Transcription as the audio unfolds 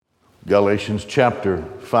Galatians chapter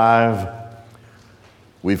 5.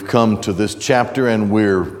 We've come to this chapter and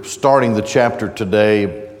we're starting the chapter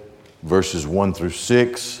today, verses 1 through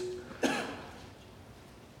 6.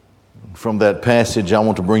 From that passage, I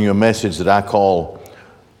want to bring you a message that I call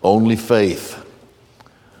Only Faith.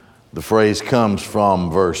 The phrase comes from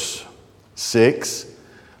verse 6.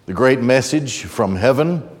 The great message from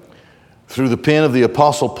heaven through the pen of the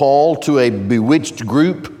Apostle Paul to a bewitched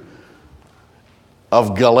group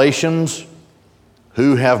of Galatians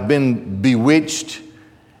who have been bewitched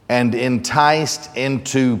and enticed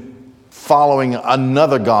into following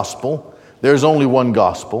another gospel. There's only one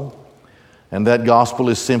gospel, and that gospel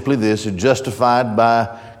is simply this: you're justified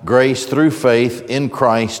by grace through faith in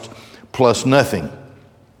Christ plus nothing.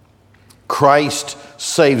 Christ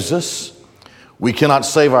saves us. We cannot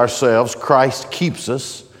save ourselves. Christ keeps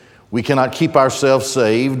us. We cannot keep ourselves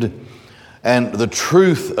saved. And the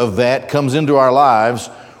truth of that comes into our lives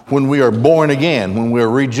when we are born again, when we are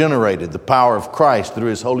regenerated. The power of Christ through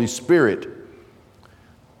His Holy Spirit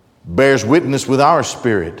bears witness with our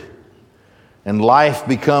spirit, and life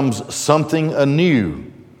becomes something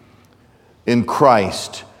anew in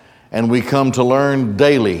Christ. And we come to learn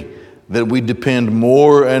daily that we depend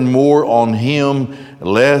more and more on Him,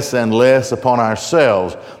 less and less upon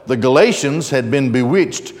ourselves. The Galatians had been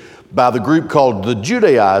bewitched by the group called the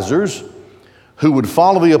Judaizers, who would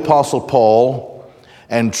follow the Apostle Paul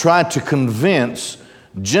and try to convince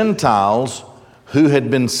Gentiles who had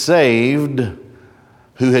been saved,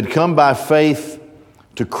 who had come by faith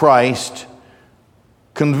to Christ,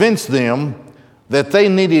 convince them that they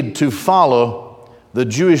needed to follow the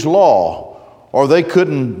Jewish law or they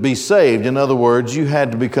couldn't be saved. In other words, you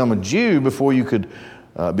had to become a Jew before you could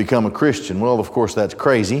become a Christian. Well, of course, that's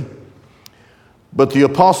crazy. But the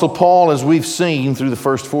Apostle Paul, as we've seen through the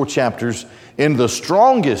first 4 chapters, in the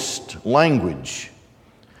strongest language,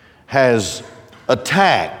 has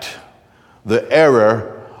attacked the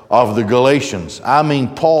error of the Galatians. I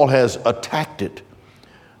mean, Paul has attacked it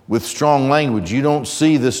with strong language. You don't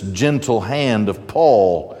see this gentle hand of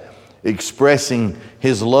Paul expressing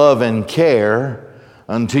his love and care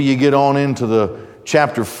until you get on into the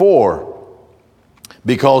chapter 4,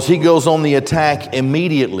 because he goes on the attack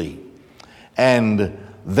immediately. And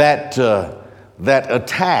that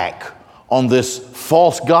attack on this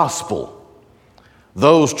false gospel,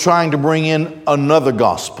 those trying to bring in another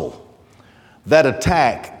gospel, that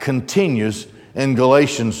attack continues in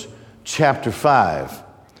Galatians chapter 5,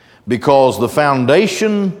 because the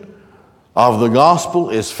foundation of the gospel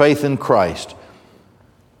is faith in Christ.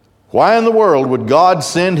 Why in the world would God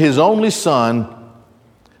send His only Son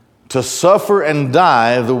to suffer and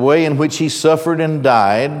die the way in which He suffered and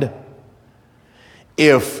died,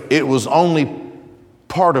 if it was only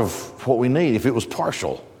part of what we need, if it was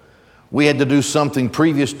partial? We had to do something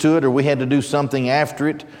previous to it, or we had to do something after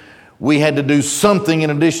it. We had to do something in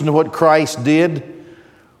addition to what Christ did.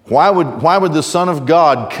 Why would the Son of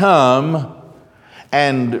God come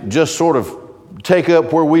and just sort of take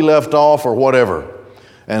up where we left off or whatever?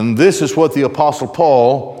 And this is what the Apostle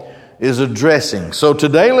Paul is addressing. So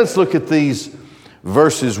today let's look at these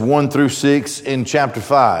verses 1 through 6 in chapter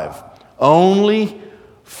 5. Only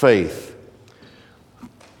faith.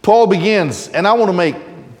 Paul begins, and I want to make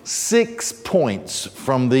 6 points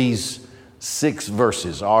from these 6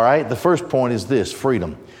 verses, all right? The first point is this: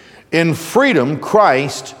 freedom. In freedom,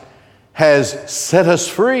 Christ has set us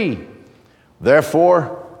free.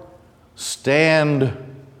 Therefore, stand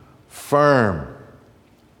firm.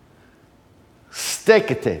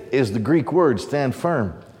 Stekete is the Greek word, stand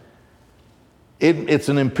firm. It's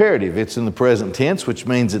an imperative. It's in the present tense, which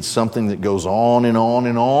means it's something that goes on and on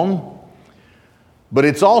and on. But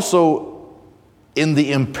it's also in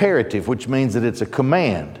the imperative, which means that it's a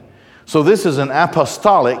command. So this is an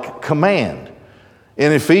apostolic command.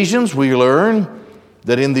 In Ephesians, we learn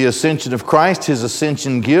that in the ascension of Christ, His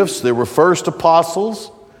ascension gifts, there were first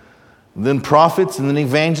apostles, then prophets, and then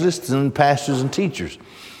evangelists, and then pastors and teachers.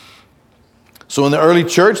 So in the early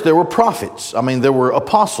church, there were prophets. There were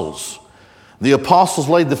apostles. The apostles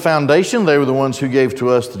laid the foundation. They were the ones who gave to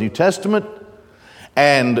us the New Testament.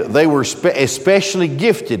 And they were especially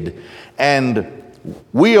gifted. And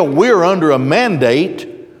we're under a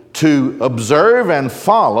mandate to observe and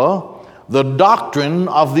follow the doctrine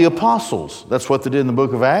of the apostles. That's what they did in the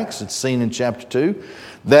book of Acts. It's seen in chapter 2.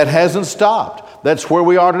 That hasn't stopped. That's where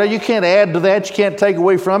we are today. You can't add to that. You can't take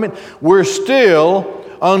away from it. We're still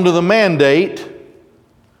under the mandate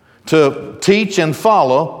to teach and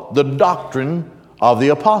follow the doctrine of the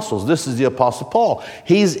apostles. This is the Apostle Paul.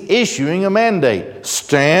 He's issuing a mandate.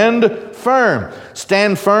 Stand firm.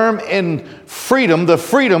 Stand firm in freedom, the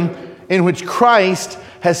freedom in which Christ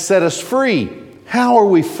has set us free. How are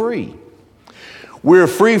we free? We're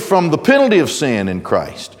free from the penalty of sin in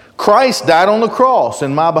Christ. Christ died on the cross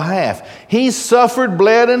in my behalf. He suffered,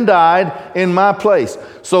 bled, and died in my place.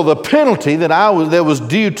 So the penalty that was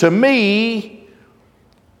due to me,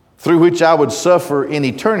 through which I would suffer in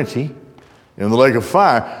eternity in the lake of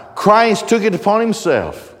fire, Christ took it upon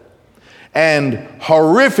himself and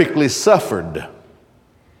horrifically suffered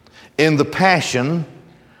in the passion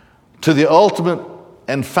to the ultimate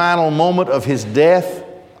and final moment of his death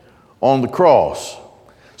on the cross.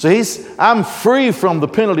 So I'm free from the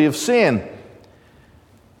penalty of sin.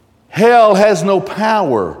 Hell has no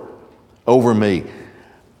power over me.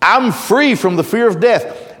 I'm free from the fear of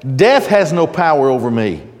death. Death has no power over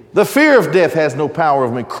me. The fear of death has no power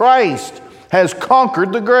over me. Christ has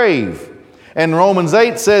conquered the grave. And Romans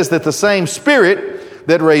 8 says that the same Spirit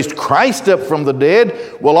that raised Christ up from the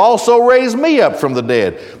dead will also raise me up from the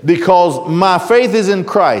dead, because my faith is in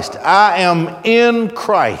Christ. I am in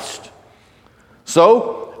Christ.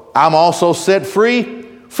 So I'm also set free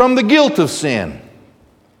from the guilt of sin.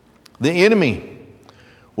 The enemy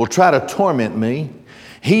will try to torment me.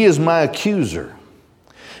 He is my accuser.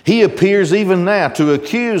 He appears even now to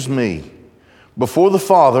accuse me before the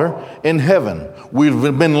Father in heaven. We've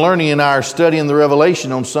been learning in our study in the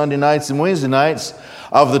Revelation on Sunday nights and Wednesday nights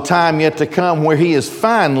of the time yet to come where he is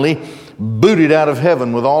finally booted out of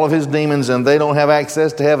heaven with all of his demons, and they don't have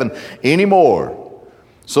access to heaven anymore.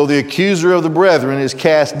 So the accuser of the brethren is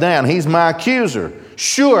cast down. He's my accuser.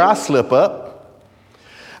 Sure, I slip up.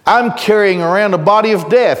 I'm carrying around a body of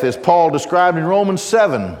death, as Paul described in Romans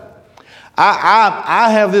 7. I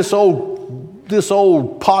have this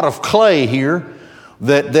old pot of clay here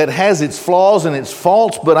that has its flaws and its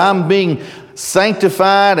faults, but I'm being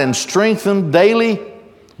sanctified and strengthened daily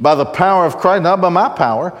by the power of Christ. Not by my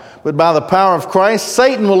power, but by the power of Christ.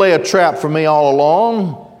 Satan will lay a trap for me all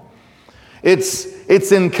along.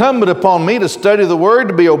 It's incumbent upon me to study the Word,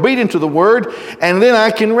 to be obedient to the Word, and then I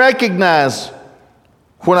can recognize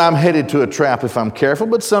when I'm headed to a trap if I'm careful.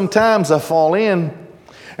 But sometimes I fall in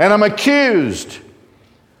and I'm accused.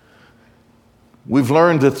 We've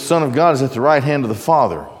learned that the Son of God is at the right hand of the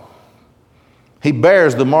Father. He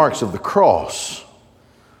bears the marks of the cross.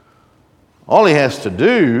 All he has to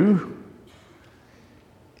do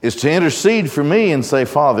is to intercede for me and say,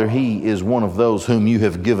 Father, he is one of those whom you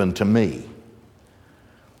have given to me.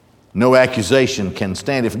 No accusation can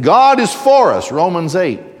stand. If God is for us, Romans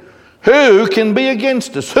 8, who can be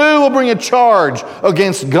against us? Who will bring a charge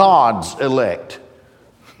against God's elect?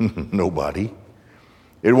 Nobody.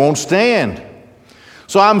 It won't stand.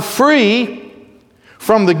 So I'm free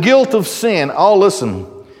from the guilt of sin. Oh, listen,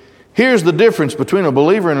 here's the difference between a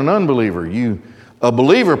believer and an unbeliever. A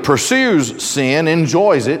believer pursues sin,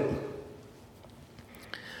 enjoys it.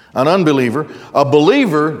 An unbeliever, a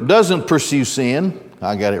believer doesn't pursue sin.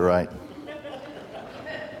 I got it right.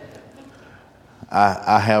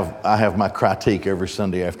 I have my critique every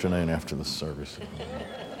Sunday afternoon after the service.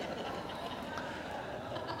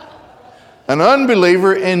 An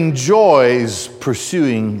unbeliever enjoys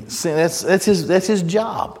pursuing sin. That's his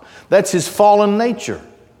job. That's his fallen nature.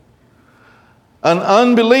 An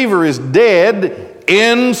unbeliever is dead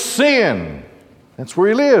in sin. That's where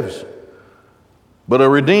he lives. But a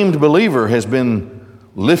redeemed believer has been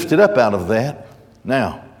lifted up out of that.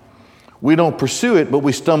 Now, we don't pursue it, but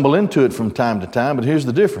we stumble into it from time to time. But here's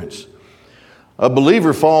the difference. A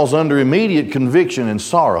believer falls under immediate conviction and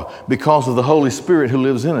sorrow because of the Holy Spirit who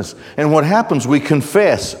lives in us. And what happens? We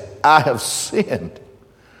confess, I have sinned.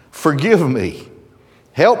 Forgive me.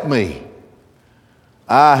 Help me.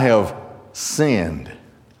 I have sinned.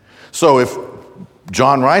 So if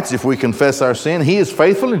John writes, if we confess our sin, he is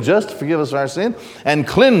faithful and just to forgive us our sin and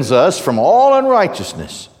cleanse us from all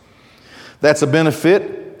unrighteousness. That's a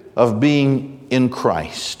benefit of being in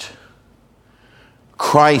Christ.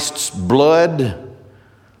 Christ's blood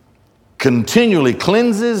continually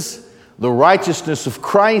cleanses. The righteousness of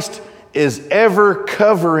Christ is ever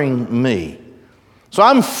covering me. So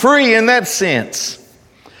I'm free in that sense.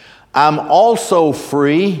 I'm also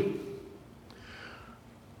free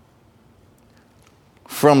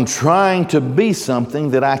from trying to be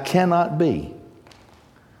something that I cannot be,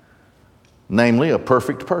 namely a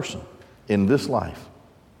perfect person in this life.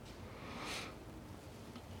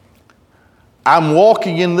 I'm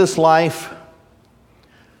walking in this life,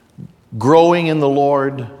 growing in the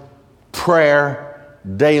Lord, prayer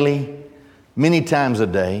daily, many times a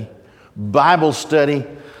day, Bible study,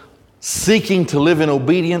 seeking to live in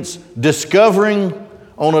obedience, discovering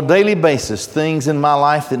on a daily basis things in my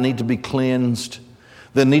life that need to be cleansed,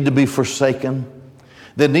 that need to be forsaken,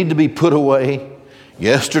 that need to be put away,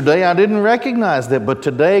 Yesterday I didn't recognize that, but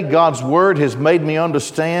today God's Word has made me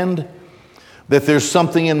understand that there's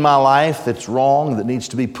something in my life that's wrong, that needs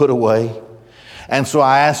to be put away. And so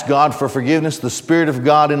I ask God for forgiveness. The Spirit of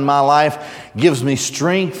God in my life gives me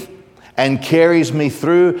strength and carries me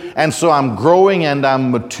through. And so I'm growing and I'm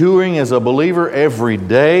maturing as a believer every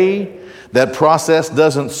day. That process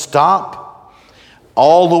doesn't stop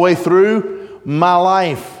all the way through my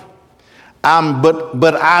life.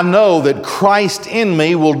 But I know that Christ in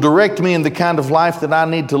me will direct me in the kind of life that I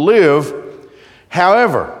need to live.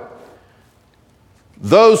 However,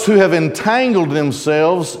 those who have entangled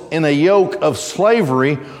themselves in a yoke of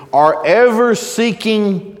slavery are ever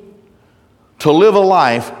seeking to live a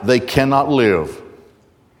life they cannot live.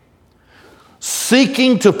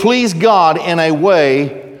 Seeking to please God in a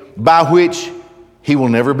way by which He will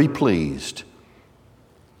never be pleased.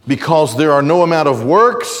 Because there are no amount of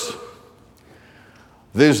works.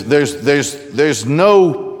 There's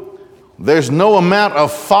no amount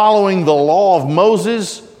of following the law of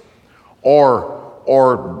Moses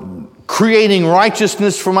or creating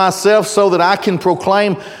righteousness for myself so that I can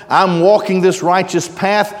proclaim I'm walking this righteous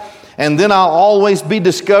path, and then I'll always be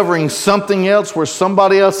discovering something else where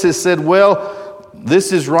somebody else has said, well,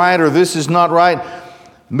 this is right or this is not right.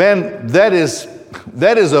 Man, that is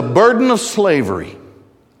a burden of slavery.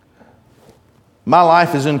 My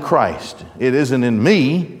life is in Christ. It isn't in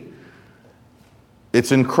me.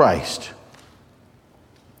 It's in Christ.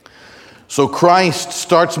 So Christ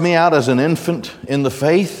starts me out as an infant in the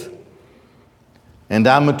faith, and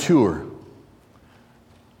I mature.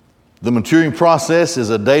 The maturing process is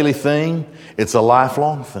a daily thing. It's a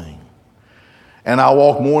lifelong thing. And I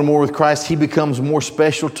walk more and more with Christ. He becomes more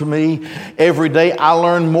special to me. Every day I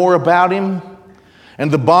learn more about Him. And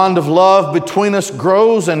the bond of love between us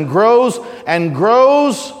grows and grows and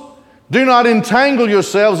grows. Do not entangle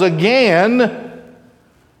yourselves again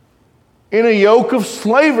in a yoke of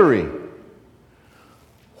slavery.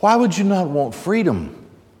 Why would you not want freedom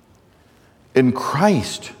in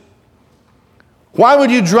Christ? Why would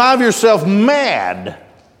you drive yourself mad,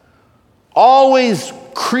 always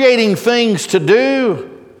creating things to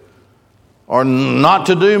do or not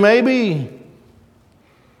to do maybe?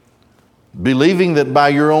 Believing that by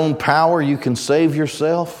your own power you can save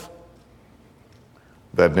yourself?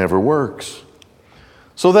 That never works.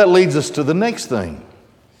 So that leads us to the next thing.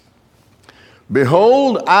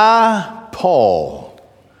 Behold, I, Paul,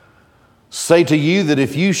 say to you that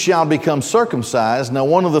if you shall become circumcised. Now,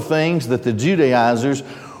 one of the things that the Judaizers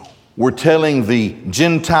were telling the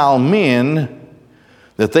Gentile men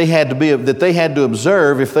that they had to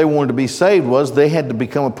observe if they wanted to be saved was they had to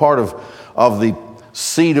become a part of the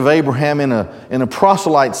seed of Abraham in a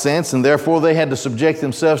proselyte sense, and therefore they had to subject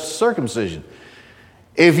themselves to circumcision.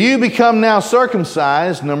 If you become now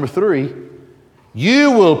circumcised, number 3,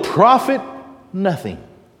 you will profit nothing.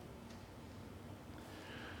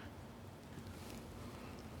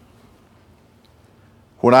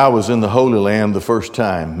 When I was in the Holy Land the first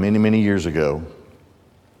time, many, many years ago,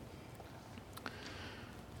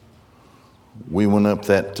 we went up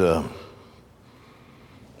that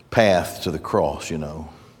path to the cross, you know.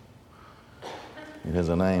 It has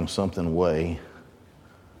a name, something way.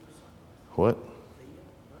 What?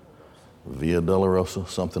 Via Dolorosa,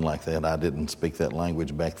 something like that. I didn't speak that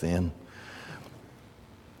language back then.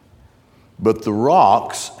 But the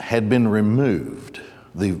rocks had been removed.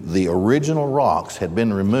 The original rocks had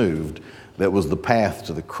been removed. That was the path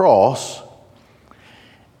to the cross,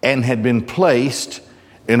 and had been placed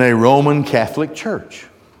in a Roman Catholic church.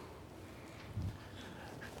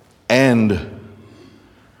 And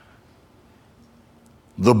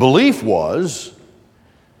the belief was,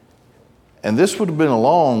 and this was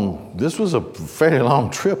a fairly long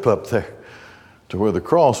trip up there to where the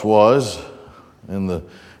cross was in the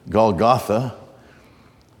Golgotha.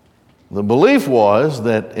 The belief was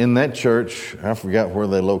that in that church, I forgot where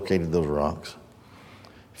they located those rocks.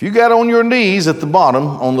 If you got on your knees at the bottom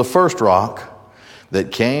on the first rock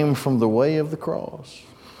that came from the way of the cross,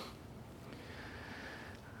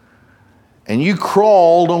 and you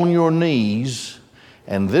crawled on your knees,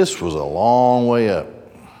 and this was a long way up.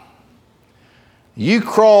 You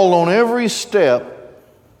crawled on every step,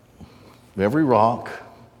 every rock,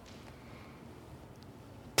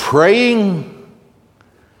 praying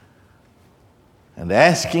and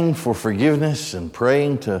asking for forgiveness and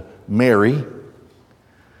praying to Mary.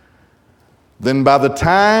 Then by the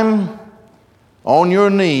time on your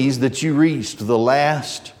knees that you reached the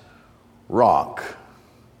last rock,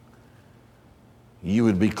 you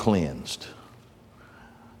would be cleansed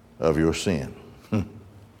of your sin. It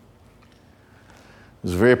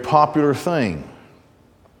was a very popular thing.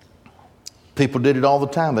 People did it all the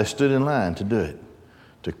time. They stood in line to do it,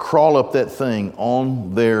 to crawl up that thing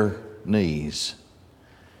on their knees.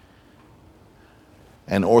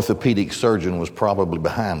 An orthopedic surgeon was probably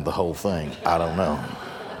behind the whole thing. I don't know.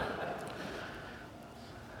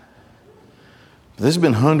 This has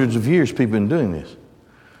been hundreds of years people have been doing this.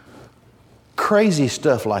 Crazy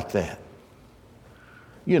stuff like that.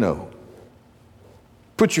 You know,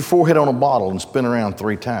 put your forehead on a bottle and spin around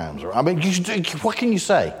 3 times. Or, I mean, what can you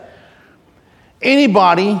say?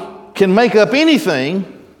 Anybody can make up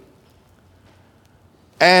anything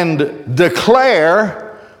and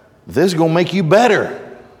declare this is going to make you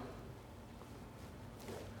better.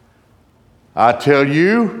 I tell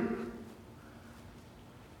you,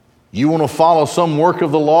 you want to follow some work of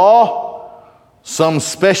the law, some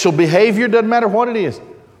special behavior, doesn't matter what it is,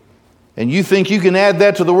 and you think you can add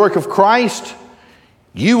that to the work of Christ,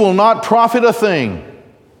 you will not profit a thing.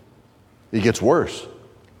 It gets worse.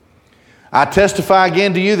 I testify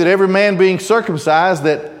again to you that every man being circumcised,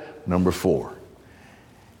 that, number 4,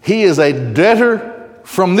 he is a debtor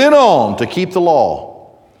from then on to keep the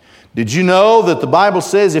law. Did you know that the Bible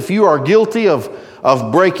says if you are guilty of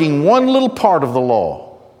breaking one little part of the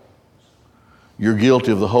law, you're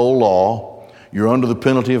guilty of the whole law, you're under the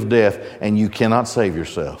penalty of death, and you cannot save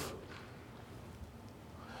yourself.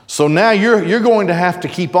 So now you're going to have to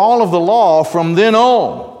keep all of the law from then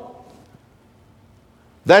on.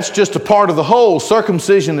 That's just a part of the whole.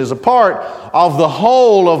 Circumcision is a part of the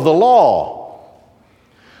whole of the law.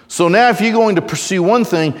 So now if you're going to pursue one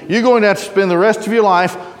thing, you're going to have to spend the rest of your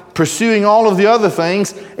life pursuing all of the other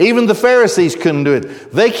things. Even the Pharisees couldn't do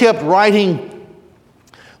it. They kept writing.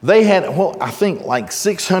 They had, I think like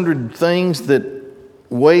 600 things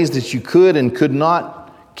ways that you could and could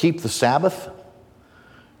not keep the Sabbath.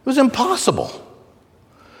 It was impossible.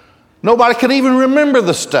 Nobody could even remember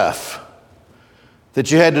the stuff that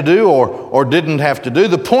you had to do or didn't have to do.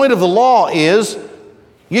 The point of the law is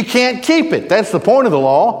you can't keep it. That's the point of the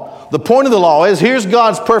law. The point of the law is here's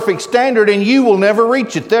God's perfect standard and you will never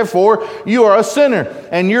reach it. Therefore, you are a sinner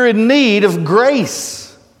and you're in need of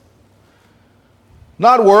grace.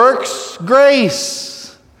 Not works,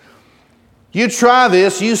 grace. You try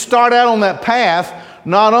this, you start out on that path,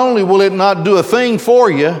 not only will it not do a thing for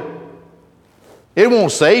you, it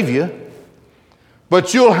won't save you,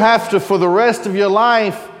 but you'll have to, for the rest of your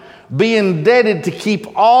life, be indebted to keep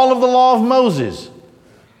all of the law of Moses.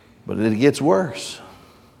 But it gets worse.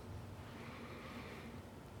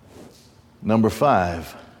 Number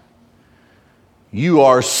 5, you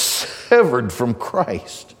are severed from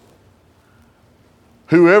Christ.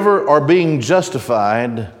 Whoever are being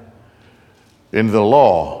justified in the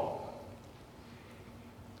law,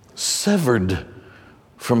 severed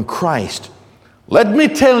from Christ. Let me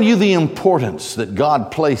tell you the importance that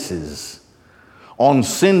God places on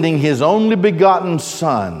sending His only begotten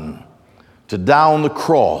Son to die on the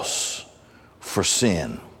cross for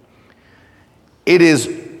sin. It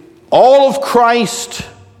is all of Christ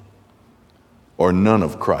or none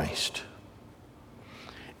of Christ.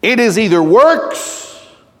 It is either works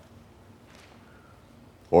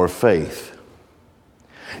or faith.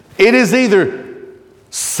 It is either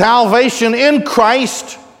salvation in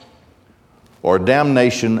Christ or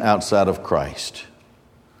damnation outside of Christ.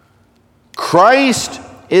 Christ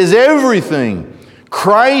is everything.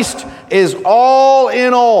 Christ is all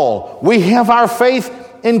in all. We have our faith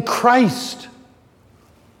in Christ.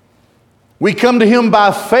 We come to Him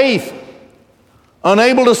by faith,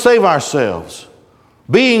 unable to save ourselves,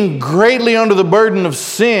 being greatly under the burden of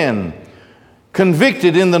sin,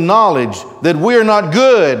 convicted in the knowledge that we're not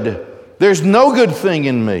good. There's no good thing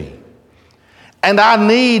in me. And I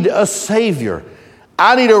need a Savior.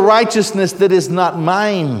 I need a righteousness that is not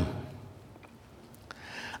mine.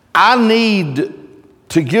 I need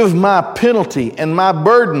to give my penalty and my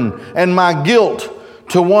burden and my guilt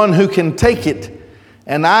to one who can take it.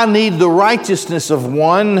 And I need the righteousness of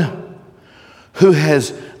one who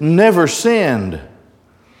has never sinned,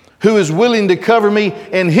 who is willing to cover me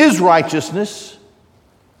in His righteousness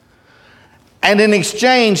and in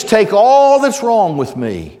exchange take all that's wrong with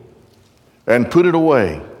me and put it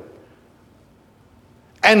away.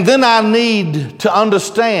 And then I need to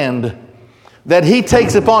understand that He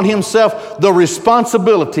takes upon Himself the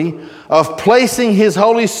responsibility of placing His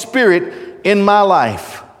Holy Spirit in my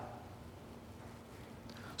life,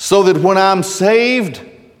 so that when I'm saved,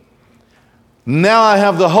 now I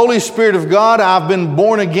have the Holy Spirit of God, I've been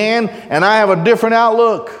born again, and I have a different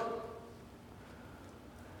outlook.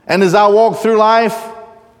 And as I walk through life,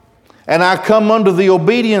 and I come under the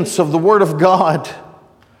obedience of the Word of God,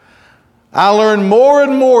 I learn more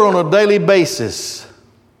and more on a daily basis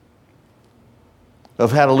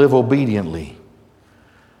of how to live obediently.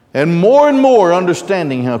 And more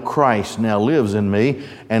understanding how Christ now lives in me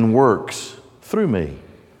and works through me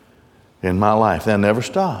in my life. That never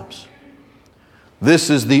stops. This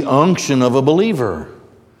is the unction of a believer.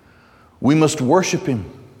 We must worship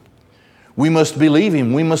Him. We must believe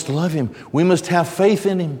Him. We must love Him. We must have faith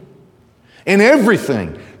in Him. In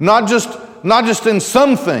everything. Not just in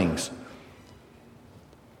some things.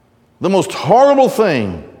 The most horrible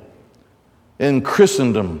thing in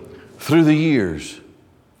Christendom through the years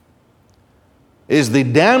is the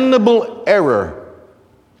damnable error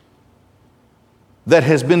that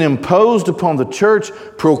has been imposed upon the church,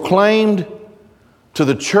 proclaimed to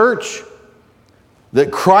the church,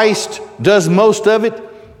 that Christ does most of it,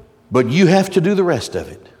 but you have to do the rest of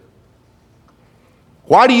it.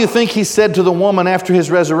 Why do you think He said to the woman after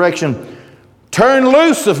His resurrection, "Turn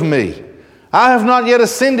loose of me. I have not yet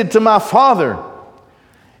ascended to my Father.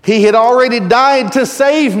 He had already died to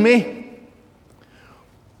save me.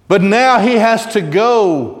 But now He has to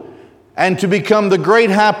go and to become the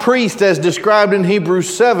great high priest as described in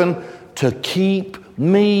Hebrews 7 to keep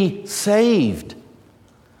me saved."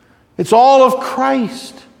 It's all of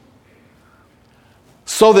Christ.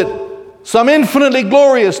 So that some infinitely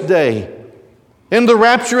glorious day, in the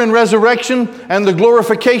rapture and resurrection and the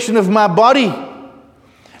glorification of my body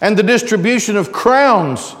and the distribution of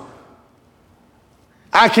crowns,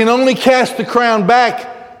 I can only cast the crown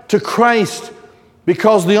back to Christ,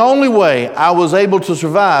 because the only way I was able to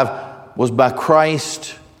survive was by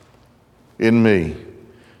Christ in me.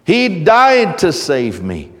 He died to save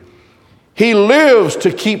me. He lives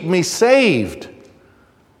to keep me saved.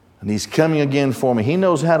 And He's coming again for me. He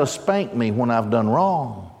knows how to spank me when I've done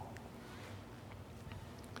wrong.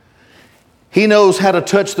 He knows how to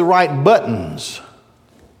touch the right buttons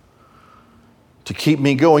to keep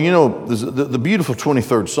me going. You know, the beautiful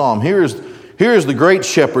 23rd Psalm. Here is the great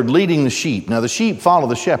shepherd leading the sheep. Now the sheep follow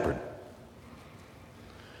the shepherd.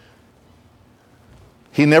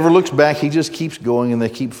 He never looks back. He just keeps going and they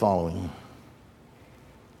keep following.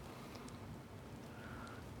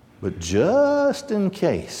 But just in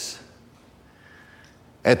case,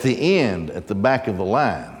 at the end, at the back of the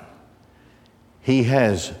line, He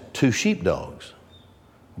has two sheepdogs,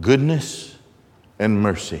 goodness and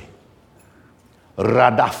mercy.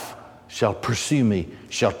 Radaf shall pursue me,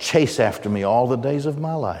 shall chase after me all the days of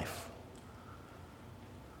my life.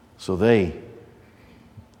 So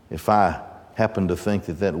if I happen to think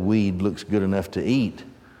that weed looks good enough to eat,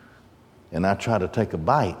 and I try to take a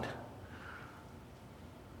bite,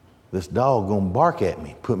 this dog gonna bark at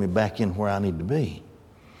me, put me back in where I need to be.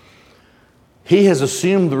 He has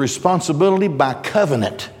assumed the responsibility by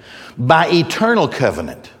covenant, by eternal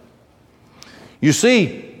covenant. You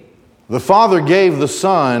see, the Father gave the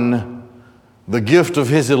Son the gift of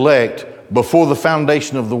His elect before the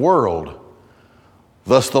foundation of the world.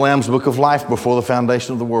 Thus the Lamb's Book of Life before the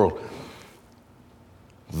foundation of the world.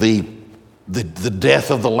 The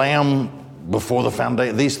death of the Lamb before the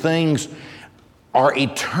foundation. These things are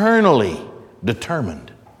eternally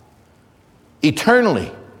determined.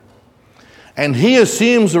 Eternally. And He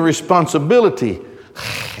assumes the responsibility.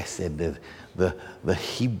 I said that the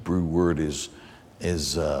Hebrew word is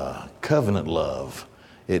covenant love.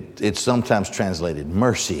 It's sometimes translated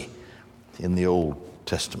mercy in the Old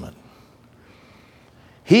Testament.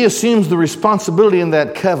 He assumes the responsibility in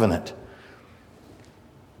that covenant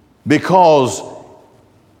because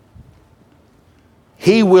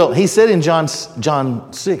He said in John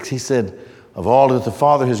 6, He said, "Of all that the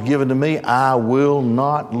Father has given to me, I will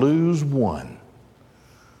not lose one."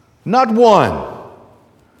 Not one.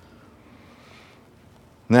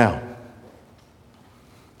 Now,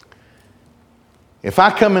 if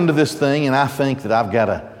I come into this thing and I think that I've got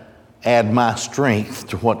to add my strength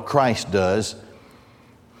to what Christ does,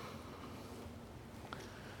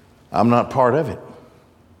 I'm not part of it.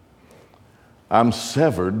 I'm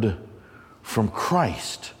severed from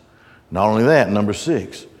Christ. Not only that, number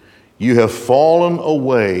 6, you have fallen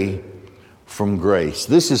away from grace.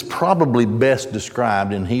 This is probably best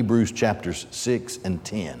described in Hebrews chapters 6 and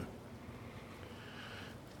 10.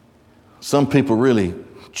 Some people really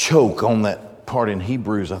choke on that part in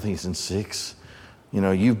Hebrews. I think it's in 6. You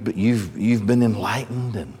know, you've been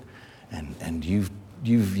enlightened and you've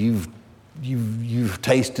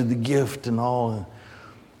tasted the gift and all,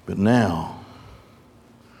 but now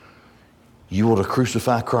you want to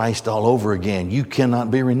crucify Christ all over again. You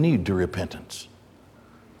cannot be renewed to repentance.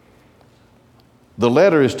 The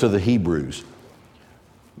letter is to the Hebrews.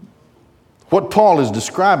 What Paul is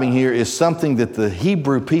describing here is something that the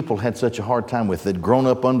Hebrew people had such a hard time with. They'd grown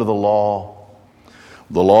up under the law.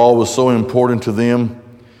 The law was so important to them.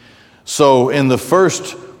 So in the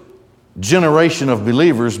first generation of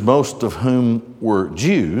believers, most of whom were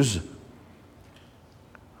Jews,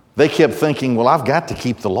 they kept thinking, well, I've got to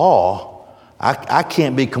keep the law. I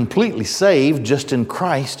can't be completely saved just in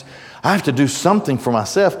Christ. I have to do something for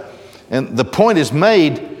myself. And the point is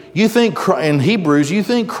made, you think in Hebrews, you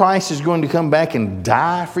think Christ is going to come back and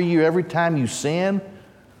die for you every time you sin?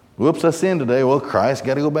 Whoops, I sinned today. Well, Christ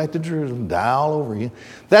got to go back to Jerusalem, die all over again.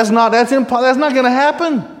 That's not going to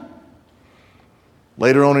happen.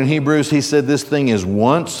 Later on in Hebrews, he said this thing is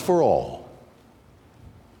once for all.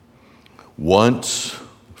 Once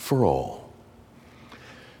for all.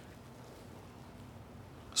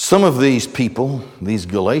 Some of these people, these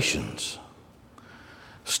Galatians,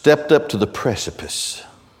 stepped up to the precipice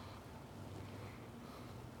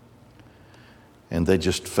and they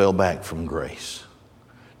just fell back from grace.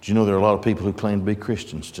 Do you know there are a lot of people who claim to be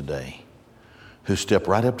Christians today who step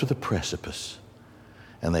right up to the precipice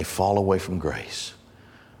and they fall away from grace?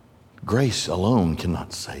 Grace alone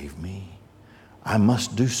cannot save me. I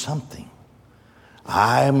must do something.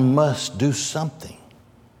 I must do something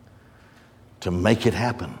to make it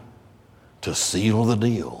happen, to seal the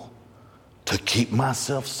deal, to keep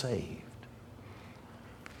myself saved.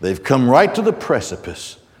 They've come right to the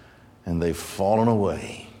precipice and they've fallen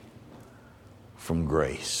away from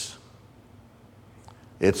grace.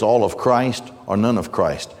 It's all of Christ or none of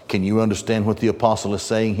Christ. Can you understand what the apostle is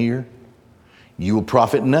saying here? You will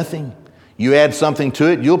profit nothing. You add something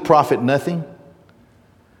to it, you'll profit nothing.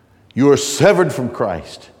 You are severed from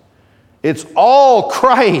Christ. It's all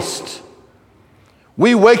Christ.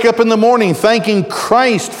 We wake up in the morning thanking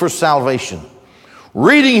Christ for salvation,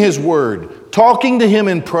 reading His Word, talking to Him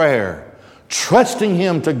in prayer, trusting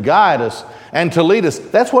Him to guide us and to lead us.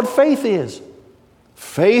 That's what faith is.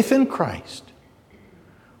 Faith in Christ.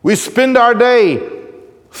 We spend our day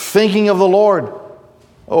thinking of the Lord.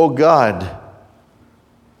 Oh God,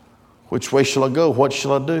 which way shall I go? What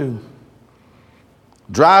shall I do?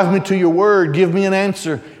 Drive me to your word. Give me an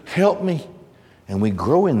answer. Help me. And we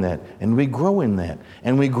grow in that, and we grow in that,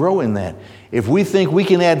 and we grow in that. If we think we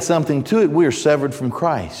can add something to it, we are severed from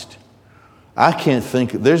Christ. I can't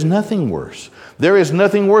think, there's nothing worse. There is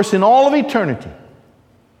nothing worse in all of eternity,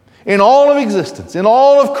 in all of existence, in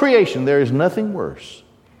all of creation. There is nothing worse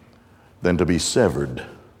than to be severed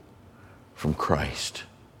from Christ.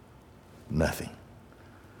 Nothing.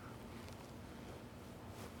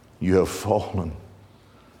 You have fallen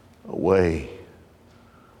away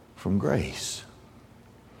from grace.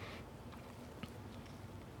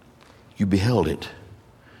 You beheld it.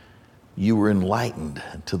 You were enlightened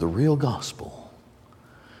to the real gospel,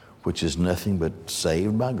 which is nothing but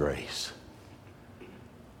saved by grace.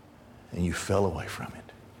 And you fell away from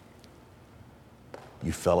it.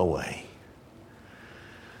 You fell away.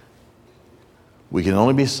 We can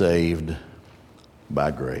only be saved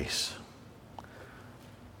by grace.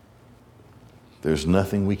 There's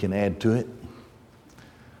nothing we can add to it.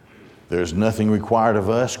 There's nothing required of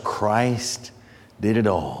us. Christ did it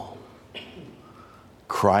all.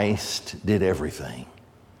 Christ did everything.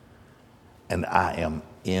 And I am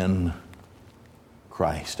in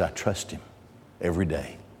Christ. I trust Him every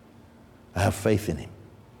day. I have faith in Him.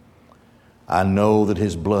 I know that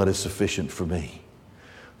His blood is sufficient for me,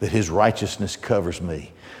 that His righteousness covers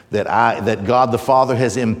me, that God the Father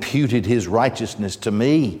has imputed His righteousness to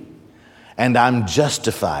me, and I'm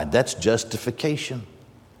justified. That's justification.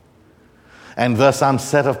 And thus I'm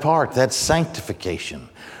set apart. That's sanctification,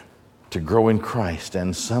 to grow in Christ.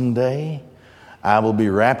 And someday I will be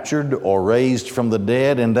raptured or raised from the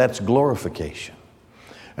dead, and that's glorification.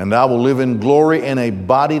 And I will live in glory in a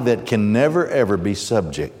body that can never, ever be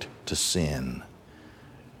subject to sin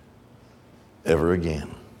ever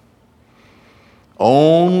again.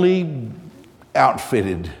 Only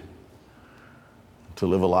outfitted to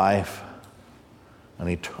live a life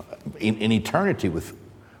in eternity with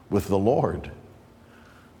the Lord,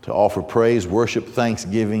 to offer praise, worship,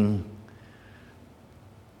 thanksgiving,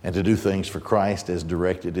 and to do things for Christ as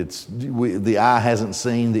directed. The eye hasn't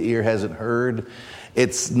seen, the ear hasn't heard.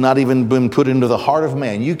 It's not even been put into the heart of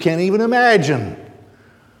man. You can't even imagine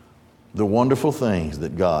the wonderful things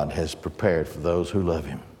that God has prepared for those who love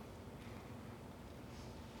Him.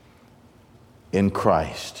 In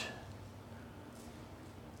Christ,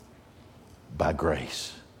 by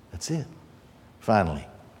grace. That's it. Finally,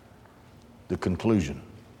 the conclusion.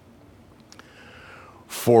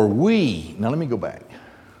 For we, now let me go back.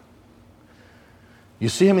 You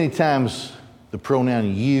see how many times the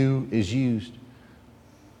pronoun you is used?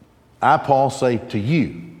 I, Paul, say to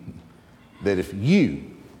you that if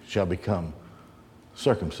you shall become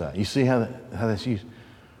circumcised. You see how that's used?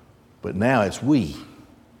 But now it's we.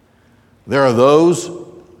 There are those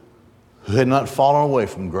who had not fallen away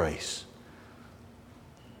from grace.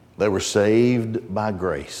 They were saved by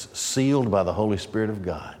grace, sealed by the Holy Spirit of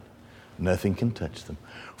God. Nothing can touch them.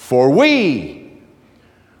 For we,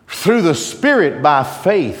 through the Spirit by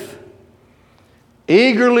faith,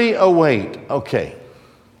 eagerly await. Okay.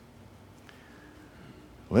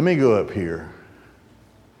 Let me go up here.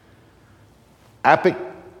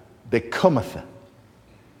 Apikdekomatha.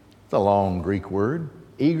 It's a long Greek word.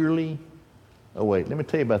 Eagerly await. Let me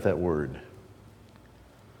tell you about that word.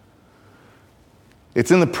 It's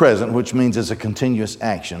in the present, which means it's a continuous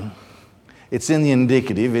action. It's in the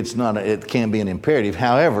indicative. It can't be an imperative.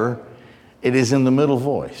 However, it is in the middle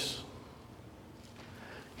voice.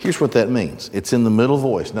 Here's what that means. It's in the middle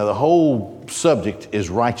voice. Now, the whole subject is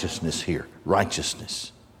righteousness here.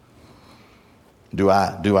 Righteousness. Do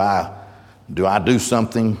I do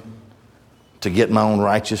something to get my own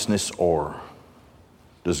righteousness, or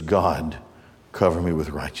does God cover me with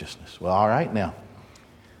righteousness? Well, all right, now.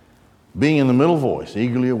 Being in the middle voice,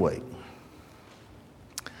 eagerly await.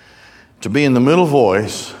 To be in the middle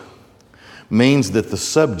voice means that the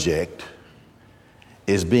subject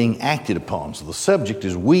is being acted upon. So the subject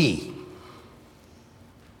is we.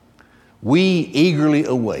 We eagerly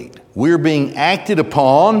await. We're being acted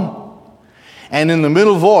upon, and in the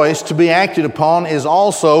middle voice, to be acted upon is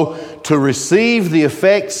also to receive the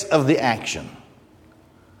effects of the action.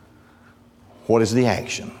 What is the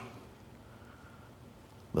action?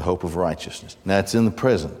 The hope of righteousness. Now it's in the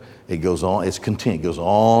present. It goes on, it's continued. It goes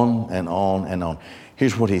on and on and on.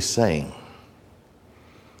 Here's what he's saying.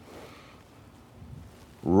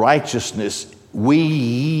 Righteousness,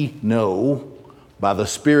 we know by the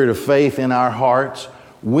Spirit of faith in our hearts,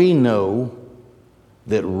 we know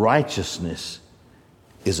that righteousness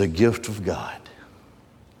is a gift of God.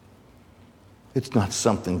 It's not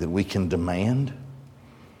something that we can demand,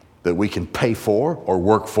 that we can pay for or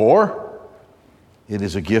work for. It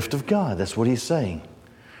is a gift of God. That's what he's saying.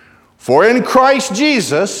 For in Christ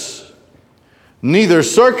Jesus, neither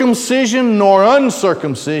circumcision nor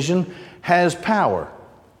uncircumcision has power.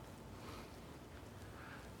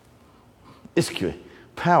 Ischue,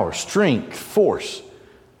 power, strength, force.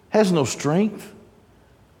 Has no strength.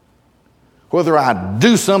 Whether I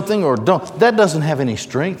do something or don't, that doesn't have any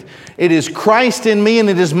strength. It is Christ in me, and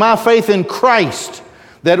it is my faith in Christ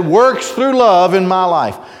that works through love in my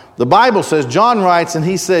life. The Bible says, John writes, and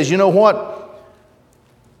he says, you know what?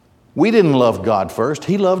 We didn't love God first.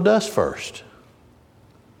 He loved us first.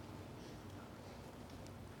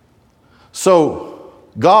 So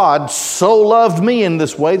God so loved me in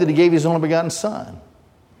this way that he gave his only begotten Son.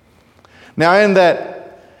 Now in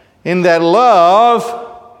that love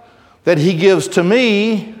that he gives to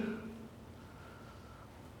me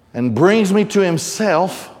and brings me to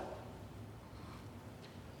himself,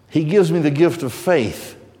 he gives me the gift of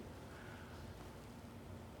faith.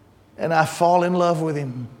 And I fall in love with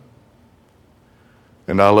him.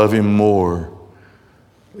 And I love him more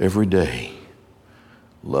every day.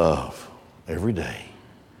 Love every day.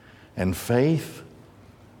 And faith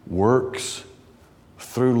works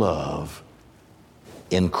through love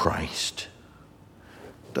in Christ.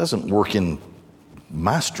 It doesn't work in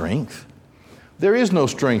my strength. There is no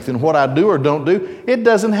strength in what I do or don't do. It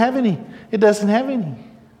doesn't have any. It doesn't have any.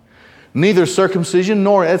 Neither circumcision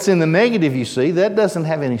nor, that's in the negative, you see. That doesn't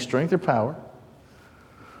have any strength or power.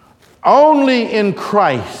 Only in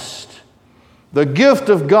Christ, the gift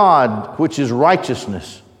of God, which is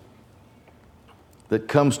righteousness, that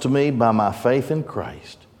comes to me by my faith in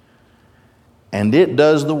Christ. And it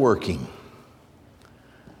does the working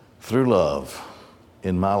through love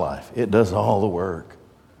in my life. It does all the work.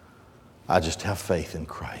 I just have faith in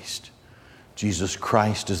Christ. Jesus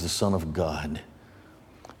Christ is the Son of God.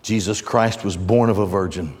 Jesus Christ was born of a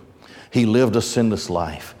virgin. He lived a sinless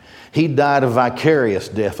life. He died a vicarious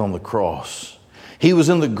death on the cross. He was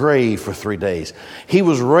in the grave for 3 days. He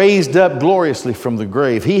was raised up gloriously from the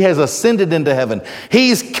grave. He has ascended into heaven.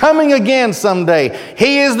 He's coming again someday.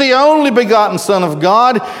 He is the only begotten Son of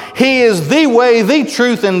God. He is the way, the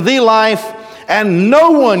truth, and the life, and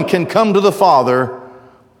no one can come to the Father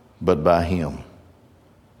but by him.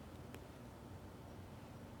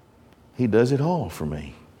 He does it all for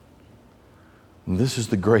me. And this is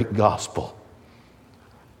the great gospel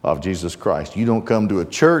of Jesus Christ. You don't come to a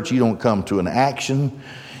church. You don't come to an action.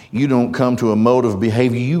 You don't come to a mode of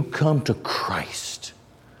behavior. You come to Christ.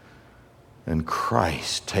 And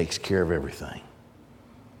Christ takes care of everything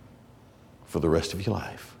for the rest of your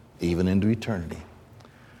life, even into eternity.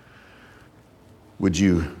 Would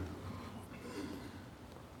you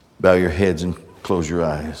bow your heads and close your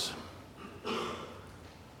eyes?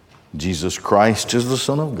 Jesus Christ is the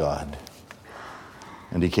Son of God.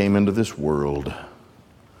 And he came into this world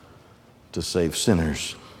to save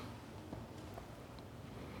sinners.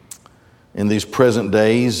 In these present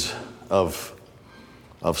days of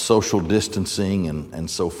social distancing and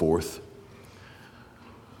so forth,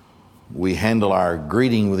 we handle our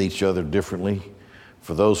greeting with each other differently.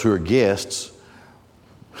 For those who are guests,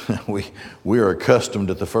 we are accustomed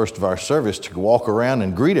at the first of our service to walk around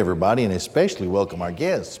and greet everybody and especially welcome our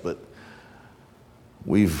guests. But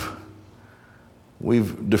we've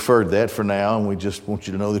deferred that for now, and we just want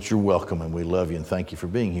you to know that you're welcome and we love you and thank you for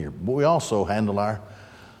being here. But we also handle our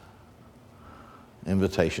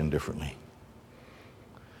invitation differently.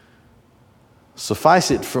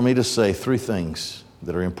 Suffice it for me to say three things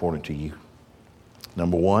that are important to you.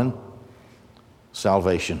 Number one,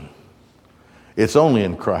 salvation. It's only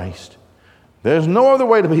in Christ. There's no other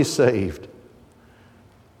way to be saved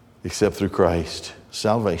except through Christ.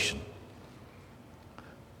 Salvation.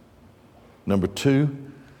 Number two,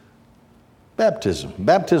 baptism.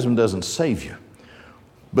 Baptism doesn't save you,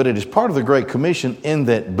 but it is part of the Great Commission in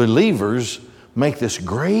that believers make this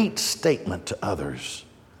great statement to others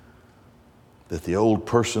that the old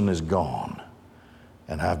person is gone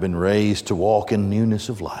and I've been raised to walk in newness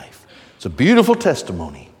of life. It's a beautiful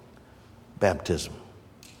testimony. Baptism.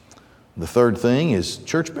 The third thing is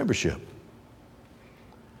church membership.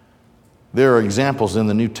 There are examples in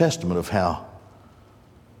the New Testament of how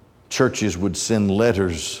churches would send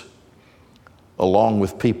letters along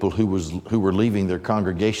with people who were leaving their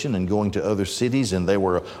congregation and going to other cities, and they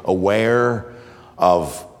were aware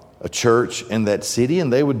of a church in that city,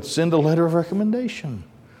 and they would send a letter of recommendation.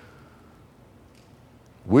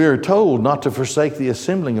 We are told not to forsake the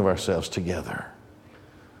assembling of ourselves together.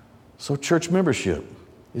 So church membership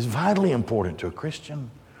is vitally important to a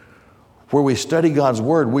Christian. Where we study God's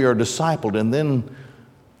Word, we are discipled, and then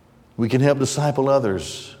we can help disciple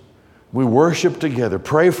others. We worship together,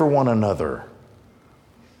 pray for one another,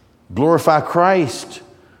 glorify Christ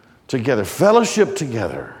together, fellowship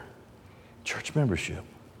together. Church membership.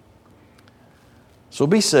 So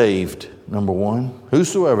be saved, number one.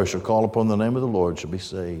 Whosoever shall call upon the name of the Lord shall be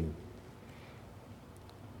saved.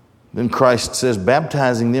 Then Christ says,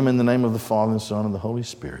 baptizing them in the name of the Father, and the Son, and the Holy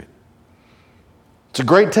Spirit. It's a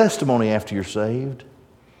great testimony after you're saved.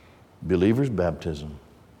 Believer's baptism.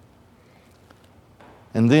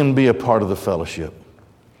 And then be a part of the fellowship.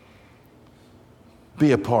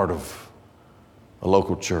 Be a part of a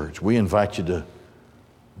local church. We invite you to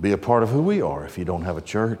be a part of who we are if you don't have a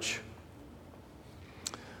church.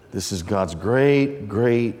 This is God's great,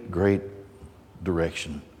 great, great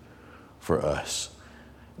direction for us.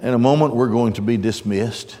 In a moment, we're going to be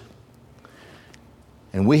dismissed.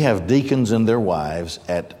 And we have deacons and their wives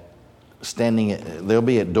they'll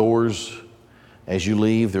be at doors as you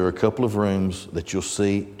leave. There are a couple of rooms that you'll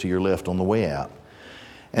see to your left on the way out.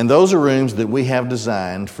 And those are rooms that we have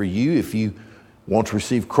designed for you if you want to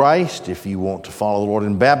receive Christ, if you want to follow the Lord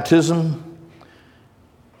in baptism,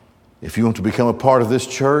 if you want to become a part of this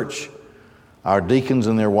church. Our deacons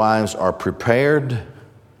and their wives are prepared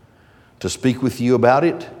to speak with you about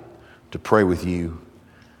it, to pray with you,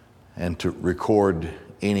 and to record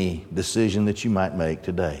any decision that you might make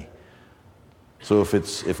today. So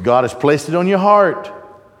if God has placed it on your heart,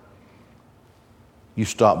 you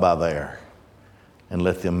stop by there and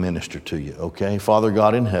let them minister to you, okay? Father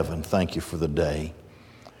God in heaven, thank you for the day,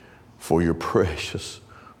 for your precious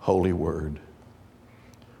holy word,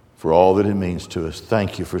 for all that it means to us.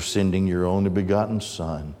 Thank you for sending your only begotten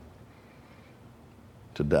Son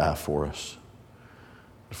to die for us,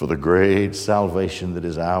 for the great salvation that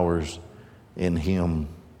is ours in Him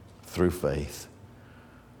through faith,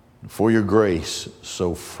 for your grace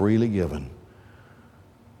so freely given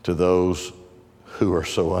to those who are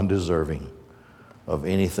so undeserving of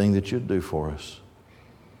anything that you'd do for us.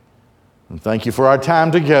 And thank you for our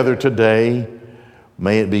time together today.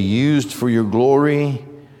 May it be used for your glory.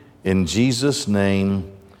 In Jesus'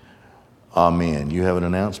 name, amen. You have an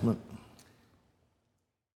announcement?